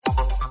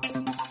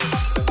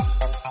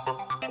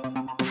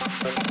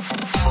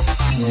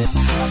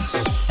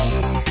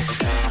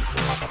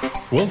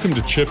Welcome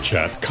to Chip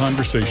Chat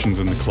Conversations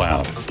in the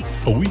Cloud,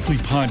 a weekly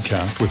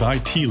podcast with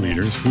IT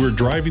leaders who are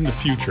driving the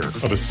future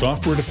of a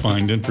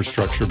software-defined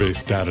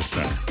infrastructure-based data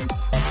center.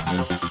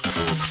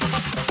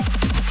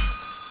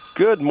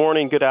 Good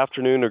morning, good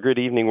afternoon, or good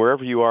evening,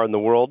 wherever you are in the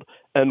world,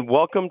 and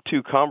welcome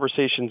to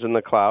Conversations in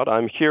the Cloud.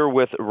 I'm here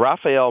with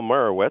Rafael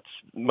Marowitz.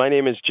 My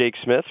name is Jake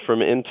Smith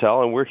from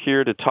Intel, and we're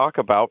here to talk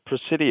about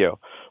Presidio.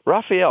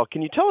 Rafael,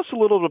 can you tell us a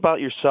little bit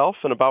about yourself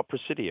and about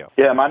Presidio?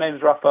 Yeah, my name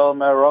is Rafael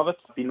Marowitz.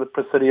 I've been with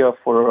Presidio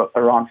for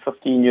around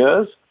 15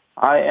 years.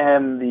 I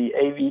am the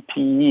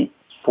AVP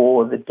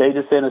for the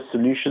Data Center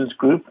Solutions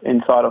Group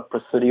inside of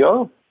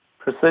Presidio.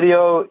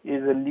 Presidio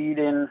is a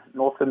leading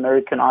North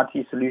American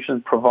IT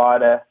solutions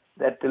provider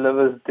that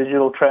delivers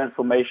digital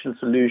transformation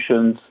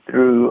solutions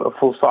through a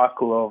full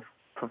cycle of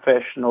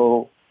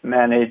professional,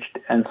 managed,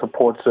 and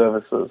support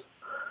services.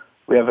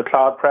 We have a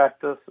cloud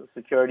practice, a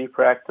security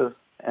practice,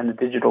 and a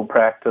digital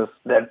practice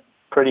that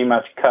pretty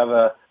much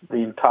cover the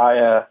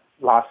entire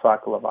life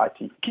cycle of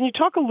IT. Can you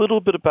talk a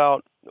little bit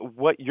about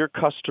what your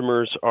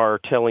customers are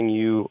telling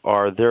you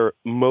are their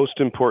most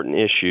important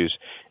issues,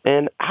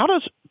 and how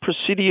does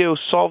Presidio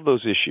solve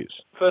those issues?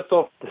 First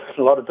off, there's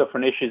a lot of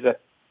different issues that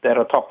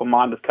are top of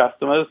mind with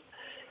customers.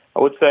 I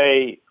would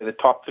say the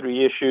top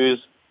three issues: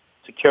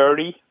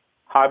 security,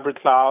 hybrid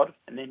cloud,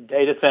 and then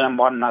data center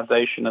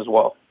modernization as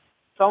well.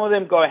 Some of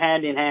them go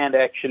hand in hand,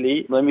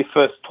 actually. Let me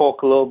first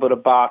talk a little bit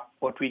about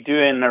what we do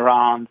in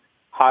around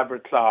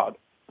hybrid cloud.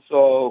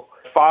 So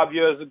 5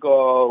 years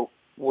ago,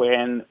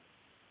 when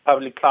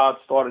public cloud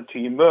started to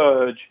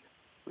emerge,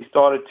 we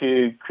started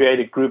to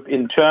create a group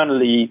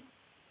internally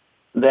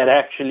that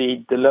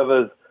actually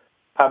delivers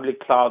public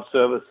cloud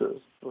services.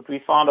 What we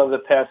found over the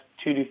past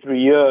 2 to 3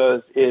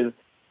 years is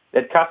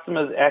that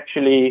customers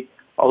actually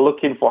are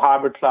looking for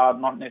hybrid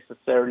cloud, not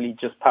necessarily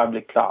just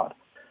public cloud.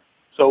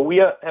 So we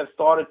have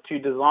started to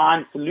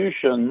design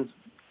solutions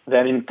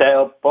that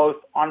entail both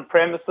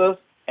on-premises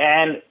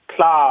and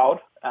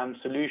cloud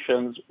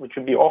solutions, which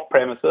would be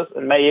off-premises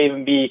and may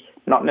even be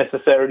not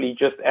necessarily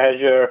just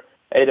Azure,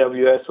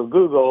 AWS, or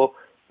Google,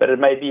 but it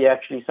may be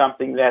actually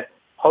something that's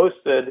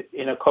hosted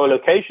in a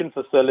co-location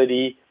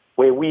facility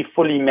where we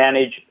fully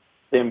manage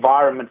the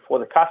environment for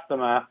the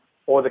customer,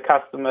 or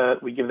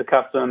we give the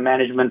customer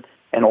management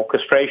and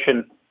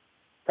orchestration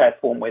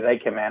platform where they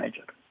can manage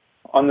it.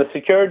 On the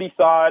security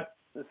side,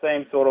 the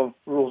same sort of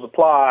rules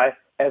apply.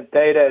 As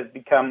data has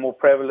become more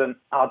prevalent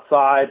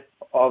outside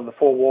of the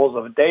four walls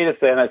of a data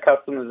center,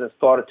 customers have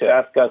started to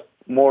ask us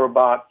more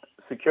about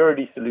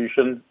security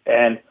solutions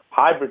and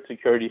hybrid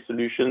security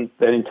solutions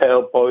that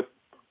entail both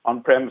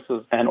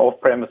on-premises and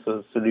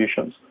off-premises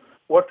solutions.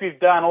 What we've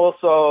done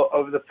also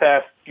over the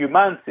past few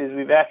months is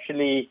we've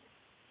actually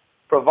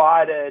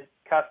provided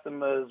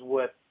customers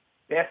with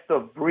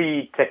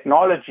best-of-breed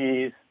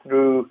technologies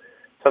through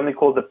something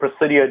called the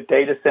Presidio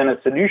Data Center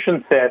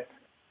Solution Set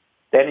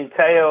that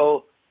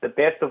entail the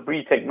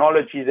best-of-breed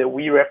technology that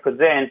we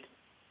represent,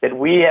 that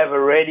we have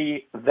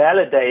already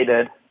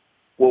validated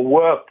will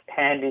work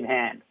hand in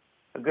hand.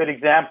 A good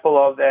example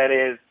of that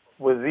is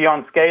with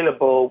Xeon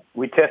Scalable.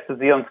 We tested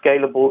Xeon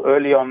Scalable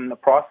early on in the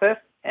process,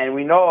 and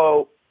we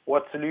know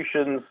what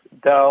solutions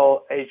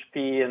Dell,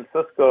 HP, and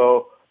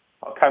Cisco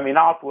are coming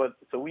out with,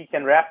 so we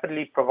can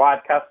rapidly provide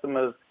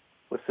customers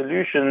with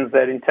solutions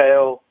that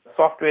entail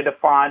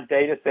software-defined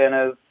data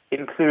centers,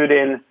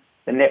 including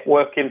the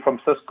networking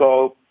from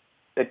Cisco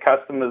that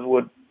customers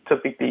would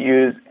typically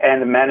use,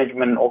 and the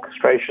management and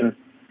orchestration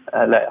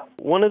layer.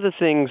 One of the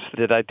things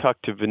that I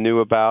talked to Venu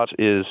about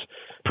is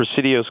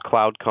Presidio's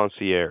Cloud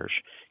Concierge.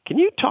 Can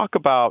you talk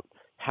about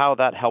how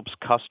that helps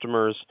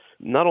customers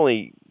not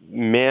only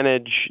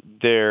manage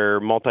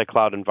their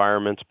multi-cloud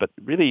environments, but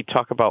really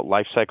talk about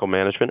lifecycle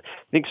management?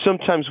 I think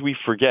sometimes we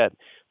forget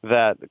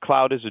that the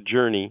cloud is a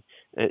journey.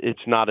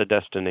 It's not a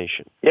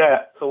destination.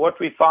 Yeah, so what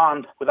we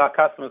found with our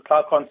customers,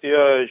 Cloud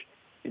Concierge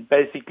is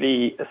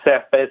basically a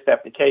SaaS-based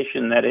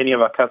application that any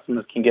of our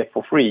customers can get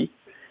for free.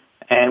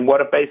 And what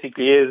it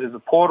basically is a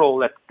portal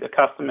that the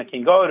customer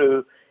can go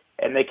to,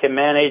 and they can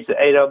manage the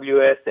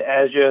AWS, the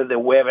Azure, the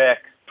WebEx,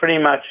 pretty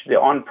much the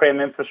on-prem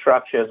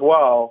infrastructure as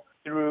well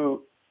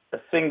through a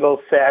single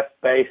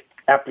SaaS-based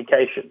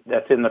application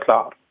that's in the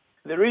cloud.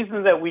 The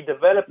reason that we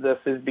developed this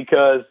is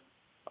because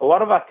a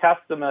lot of our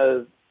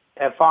customers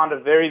have found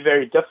it very,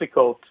 very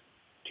difficult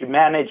to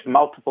manage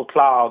multiple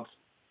clouds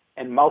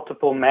and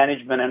multiple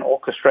management and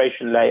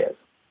orchestration layers.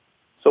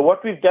 So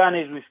what we've done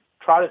is we've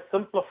tried to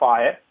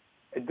simplify it.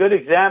 A good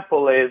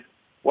example is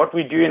what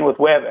we're doing with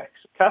WebEx.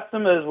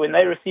 Customers, when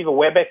they receive a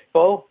WebEx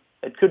bill,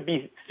 it could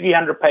be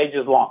 300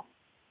 pages long,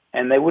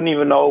 and they wouldn't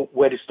even know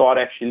where to start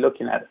actually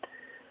looking at it.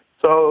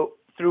 So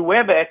through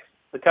WebEx,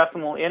 the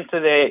customer will enter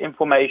their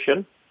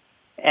information,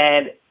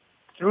 and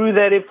through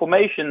that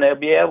information, they'll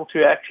be able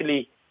to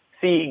actually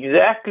see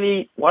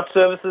exactly what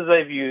services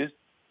they've used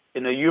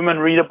in a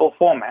human-readable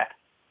format.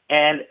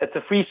 And it's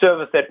a free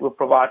service that we'll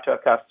provide to our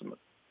customers.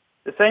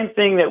 The same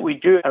thing that we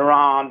do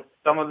around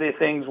some of the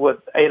things with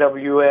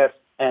AWS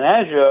and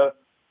Azure,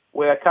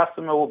 where a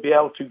customer will be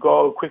able to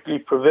go quickly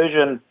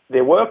provision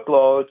their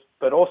workloads,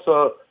 but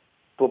also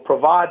will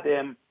provide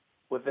them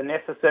with the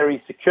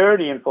necessary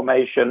security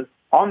information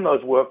on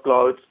those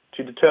workloads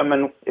to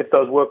determine if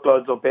those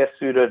workloads are best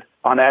suited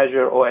on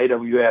Azure or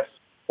AWS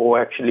or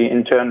actually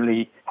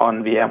internally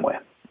on VMware.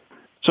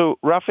 So,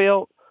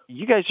 Raphael,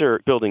 you guys are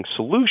building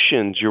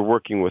solutions, you're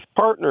working with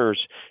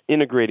partners,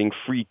 integrating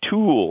free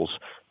tools.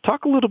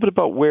 Talk a little bit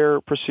about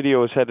where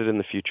Presidio is headed in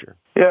the future.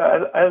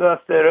 Yeah, as I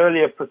said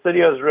earlier,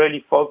 Presidio is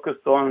really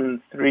focused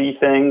on three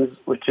things,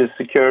 which is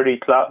security,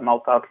 cloud,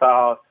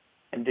 multi-cloud,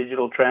 and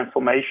digital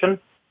transformation.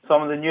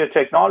 Some of the newer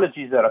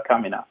technologies that are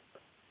coming up.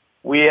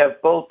 We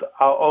have built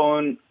our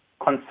own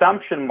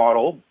consumption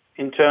model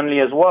internally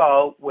as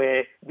well,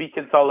 where we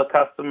can sell the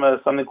customer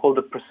something called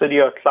the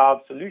Presidio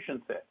Cloud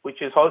Solution Set,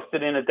 which is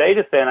hosted in a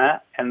data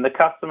center, and the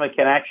customer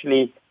can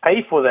actually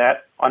pay for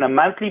that on a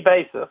monthly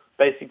basis,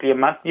 basically a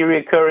monthly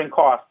recurring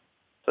cost,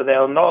 so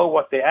they'll know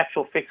what their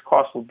actual fixed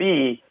cost will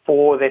be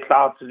for their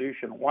cloud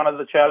solution. One of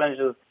the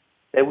challenges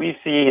that we've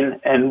seen,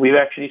 and we've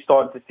actually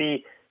started to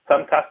see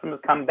some customers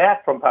come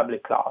back from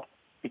public cloud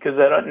because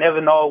they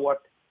never know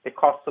what their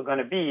costs are going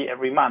to be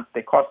every month.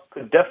 Their costs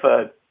could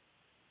differ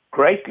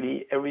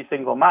greatly every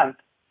single month,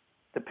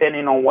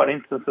 depending on what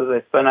instances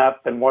they spin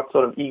up and what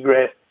sort of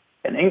egress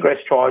and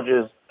ingress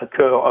charges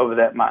occur over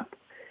that month.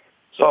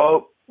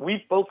 So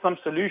we've built some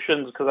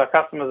solutions because our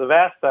customers have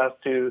asked us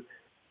to,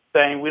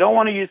 saying we don't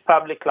want to use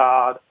public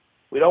cloud,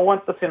 we don't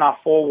want this in our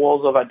four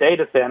walls of our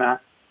data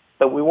center,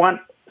 but we want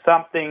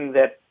something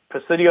that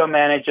Presidio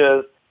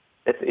manages,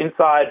 that's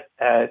inside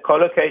a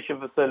co-location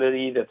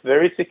facility, that's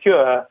very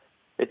secure,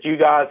 that you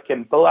guys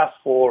can bill us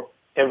for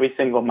every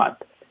single month.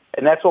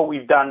 And that's what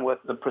we've done with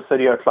the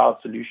Presidio Cloud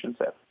Solution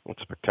Set.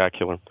 That's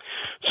spectacular.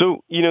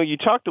 So, you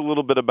talked a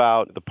little bit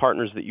about the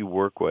partners that you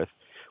work with.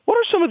 What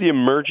are some of the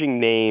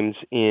emerging names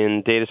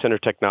in data center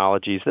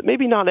technologies that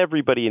maybe not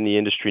everybody in the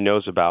industry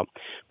knows about,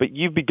 but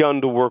you've begun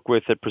to work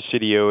with at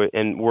Presidio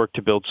and work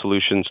to build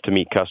solutions to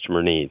meet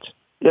customer needs?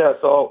 Yeah,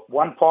 so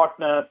one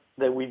partner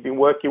that we've been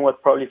working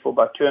with probably for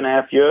about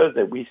 2.5 years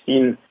that we've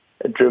seen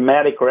a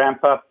dramatic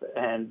ramp up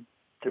and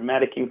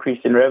dramatic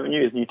increase in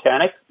revenue is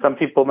Nutanix. Some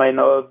people may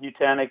know of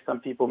Nutanix, some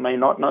people may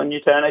not know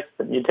Nutanix,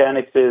 but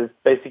Nutanix is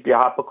basically a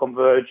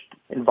hyper-converged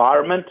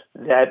environment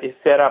that is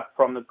set up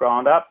from the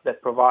ground up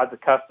that provides the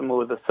customer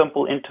with a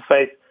simple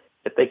interface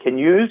that they can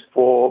use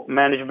for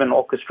management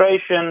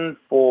orchestration,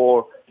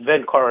 for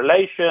event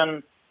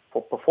correlation,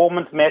 for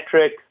performance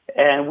metrics.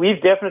 And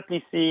we've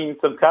definitely seen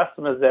some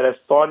customers that are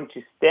starting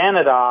to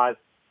standardize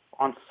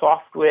on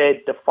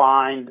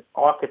software-defined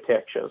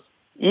architectures.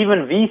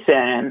 Even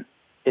vSAN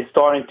is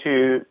starting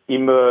to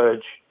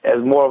emerge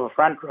as more of a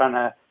front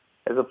runner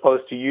as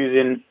opposed to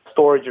using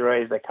storage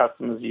arrays that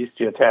customers used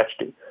to attach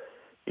to.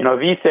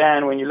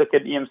 vSAN, when you look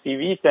at EMC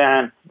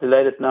vSAN, the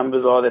latest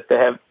numbers are that they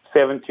have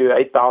 7,000 to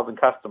 8,000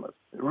 customers.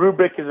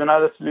 Rubrik is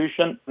another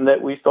solution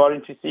that we're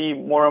starting to see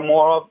more and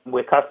more of,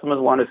 where customers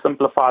want to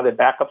simplify their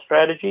backup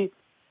strategy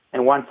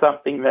and want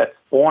something that's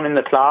born in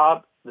the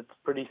cloud that's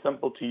pretty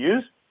simple to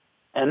use.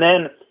 And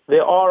then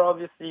there are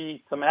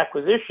obviously some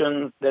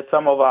acquisitions that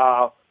some of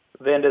our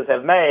vendors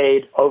have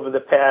made over the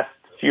past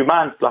few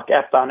months, like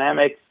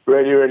AppDynamics,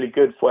 really, really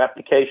good for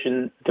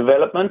application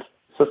development.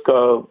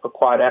 Cisco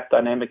acquired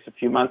AppDynamics a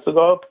few months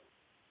ago.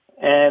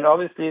 And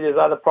obviously there's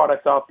other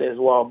products out there as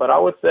well. But I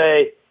would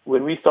say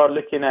when we start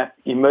looking at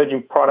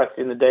emerging products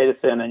in the data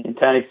center,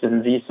 Nutanix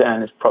and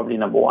vSAN is probably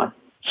number one.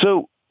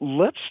 So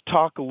let's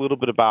talk a little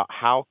bit about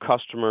how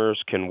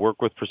customers can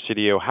work with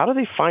Presidio. How do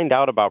they find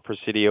out about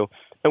Presidio?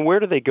 And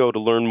where do they go to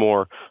learn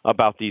more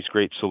about these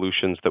great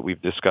solutions that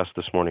we've discussed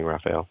this morning,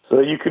 Raphael? So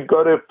you could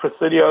go to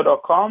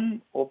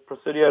Presidio.com or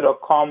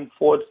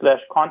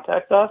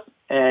Presidio.com/contact us,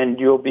 and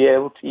you'll be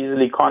able to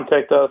easily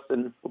contact us,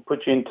 and we'll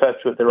put you in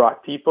touch with the right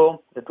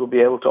people that will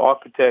be able to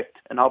architect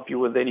and help you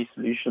with any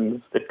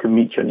solutions that can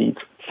meet your needs.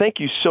 Thank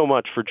you so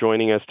much for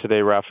joining us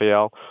today,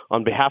 Raphael.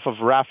 On behalf of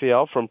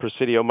Raphael from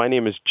Presidio, my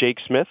name is Jake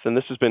Smith, and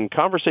this has been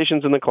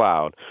Conversations in the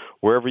Cloud.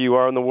 Wherever you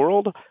are in the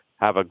world,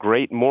 have a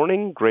great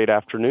morning, great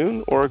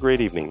afternoon, or a great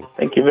evening.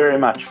 Thank you very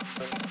much.